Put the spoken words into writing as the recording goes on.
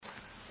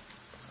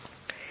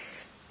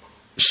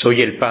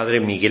Soy el padre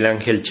Miguel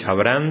Ángel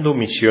Chabrando,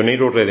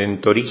 misionero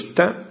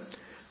redentorista,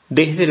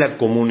 desde la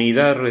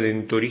comunidad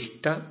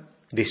redentorista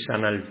de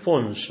San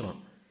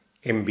Alfonso,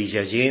 en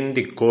Villa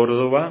Allende,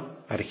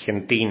 Córdoba,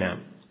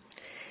 Argentina.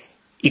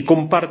 Y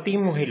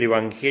compartimos el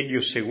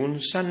Evangelio según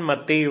San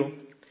Mateo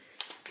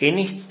en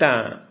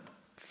esta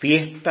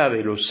fiesta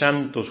de los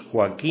Santos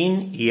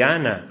Joaquín y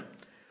Ana,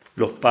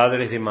 los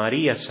padres de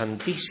María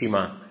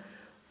Santísima,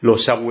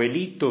 los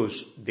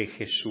abuelitos de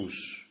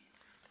Jesús.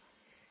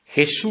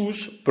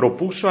 Jesús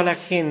propuso a la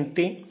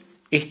gente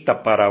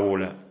esta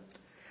parábola.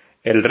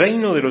 El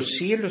reino de los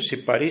cielos se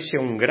parece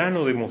a un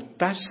grano de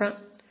mostaza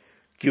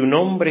que un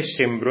hombre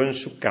sembró en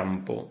su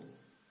campo.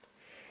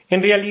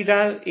 En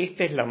realidad,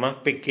 esta es la más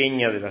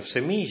pequeña de las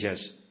semillas,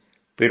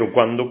 pero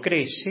cuando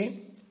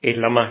crece es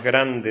la más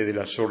grande de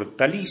las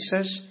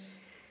hortalizas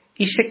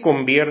y se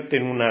convierte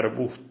en un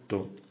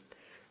arbusto,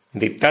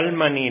 de tal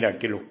manera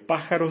que los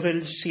pájaros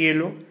del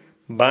cielo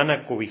van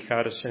a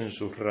cobijarse en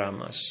sus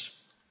ramas.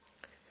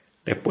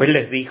 Después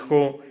les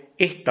dijo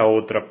esta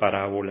otra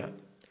parábola.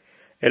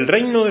 El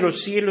reino de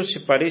los cielos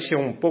se parece a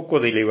un poco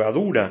de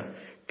levadura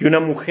que una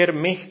mujer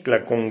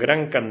mezcla con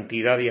gran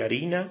cantidad de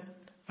harina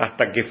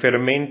hasta que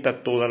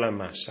fermenta toda la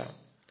masa.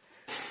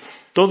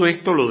 Todo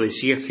esto lo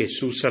decía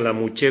Jesús a la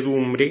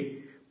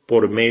muchedumbre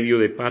por medio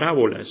de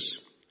parábolas,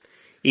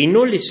 y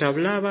no les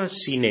hablaba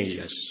sin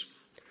ellas,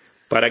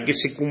 para que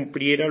se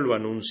cumpliera lo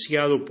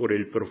anunciado por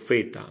el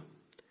profeta.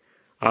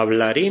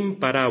 Hablaré en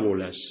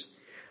parábolas,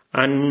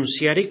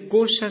 anunciaré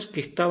cosas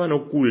que estaban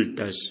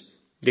ocultas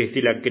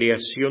desde la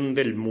creación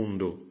del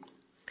mundo.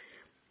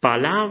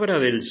 Palabra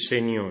del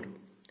Señor.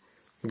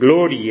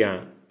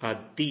 Gloria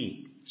a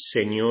ti,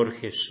 Señor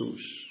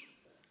Jesús.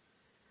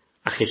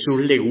 A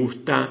Jesús le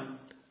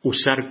gusta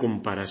usar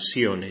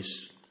comparaciones,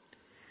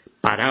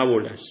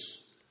 parábolas.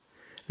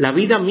 La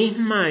vida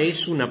misma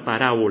es una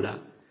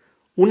parábola,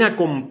 una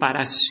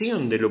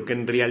comparación de lo que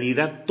en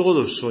realidad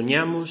todos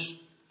soñamos,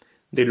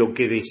 de lo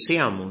que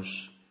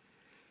deseamos,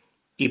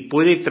 y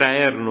puede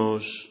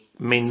traernos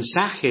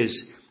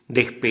mensajes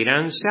de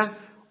esperanza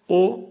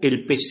o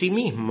el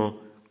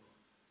pesimismo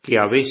que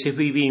a veces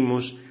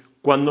vivimos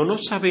cuando no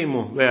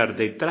sabemos ver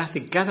detrás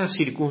de cada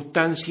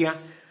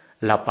circunstancia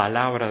la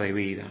palabra de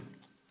vida.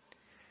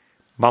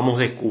 Vamos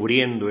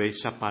descubriendo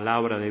esa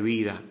palabra de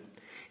vida,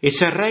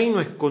 ese reino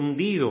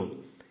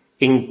escondido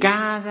en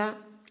cada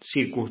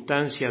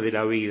circunstancia de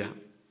la vida.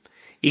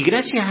 Y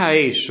gracias a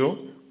eso,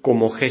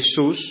 como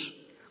Jesús,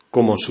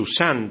 como sus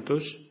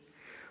santos,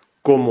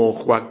 como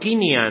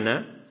Joaquín y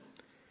Ana,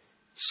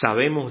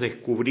 sabemos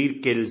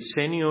descubrir que el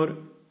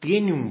Señor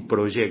tiene un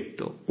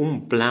proyecto,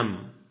 un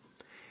plan.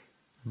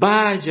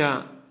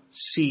 Vaya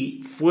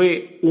si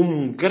fue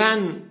un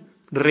gran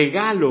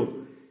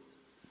regalo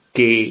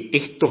que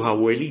estos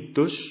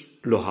abuelitos,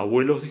 los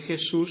abuelos de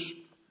Jesús,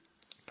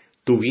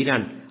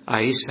 tuvieran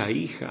a esa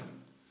hija.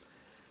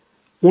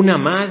 Una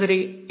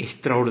madre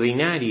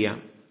extraordinaria,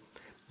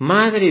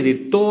 madre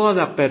de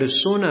toda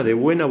persona de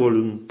buena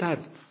voluntad,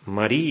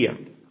 María.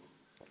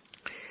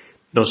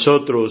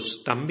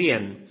 Nosotros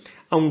también,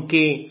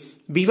 aunque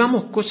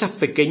vivamos cosas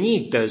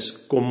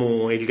pequeñitas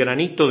como el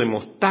granito de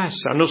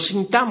mostaza, nos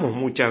sintamos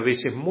muchas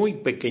veces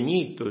muy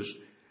pequeñitos,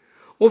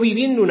 o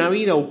viviendo una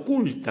vida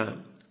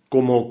oculta,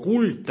 como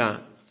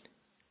oculta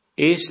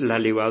es la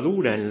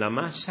levadura en la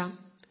masa,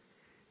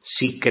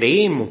 si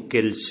creemos que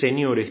el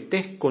Señor está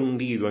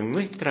escondido en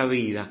nuestra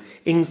vida,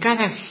 en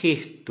cada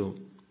gesto,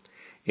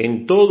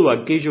 en todo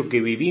aquello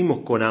que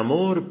vivimos con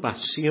amor,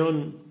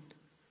 pasión,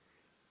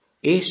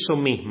 eso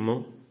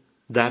mismo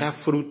dará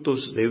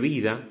frutos de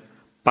vida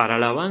para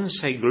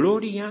alabanza y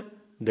gloria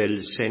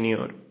del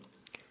Señor.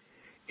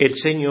 El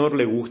Señor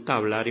le gusta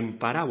hablar en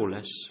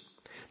parábolas.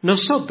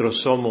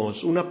 Nosotros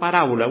somos una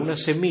parábola, una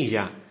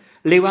semilla,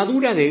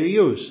 levadura de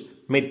Dios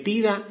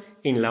metida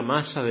en la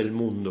masa del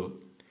mundo.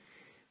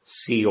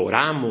 Si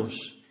oramos,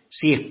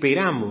 si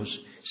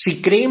esperamos,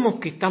 si creemos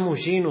que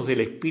estamos llenos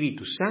del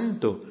Espíritu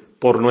Santo,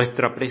 por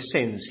nuestra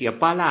presencia,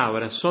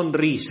 palabras,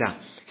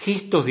 sonrisa,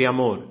 gestos de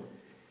amor,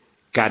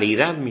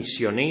 caridad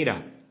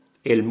misionera,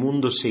 el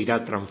mundo se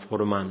irá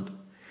transformando.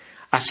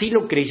 Así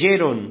lo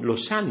creyeron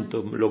los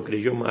santos, lo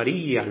creyó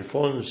María,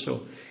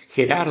 Alfonso,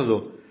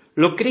 Gerardo,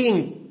 lo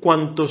creen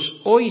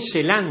cuantos hoy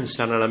se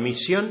lanzan a la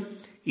misión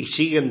y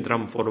siguen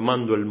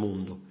transformando el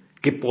mundo.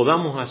 Que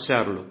podamos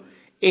hacerlo.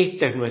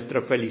 Esta es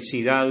nuestra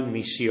felicidad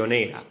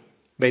misionera.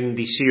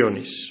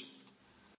 Bendiciones.